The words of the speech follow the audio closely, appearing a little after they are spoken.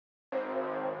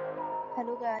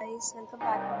Hello guys, welcome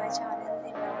back to my channel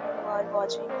and now you are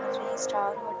watching a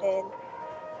 3-star hotel.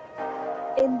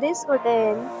 In this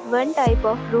hotel, one type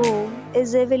of room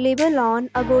is available on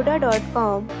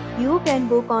agoda.com. You can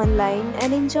book online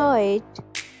and enjoy it.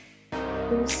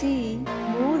 To see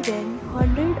more than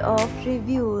 100 of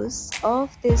reviews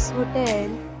of this hotel,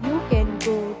 you can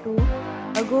go to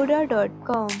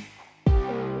agoda.com.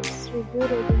 Its review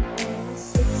rating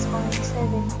is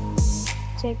 6.7.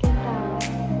 Check-in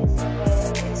time this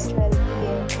hotel is 12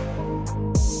 p.m.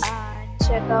 and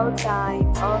check-out time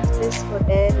of this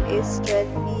hotel is 12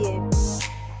 p.m.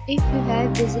 If you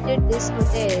have visited this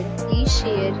hotel, please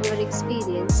share your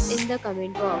experience in the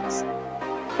comment box.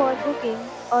 For booking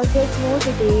or get more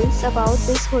details about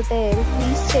this hotel,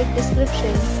 please check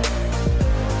description.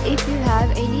 If you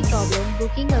have any problem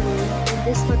booking a room in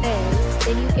this hotel,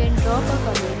 then you can drop a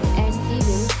comment and we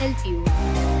will help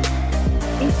you.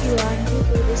 If you are new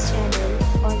to this channel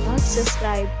or not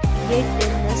subscribed yet,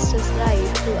 then must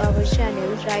subscribe to our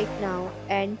channel right now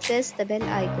and press the bell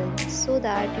icon so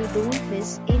that you don't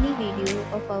miss any video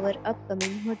of our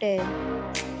upcoming hotel.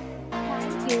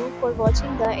 Thank you for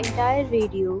watching the entire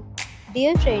video.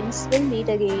 Dear friends, we'll meet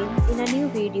again in a new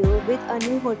video with a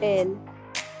new hotel.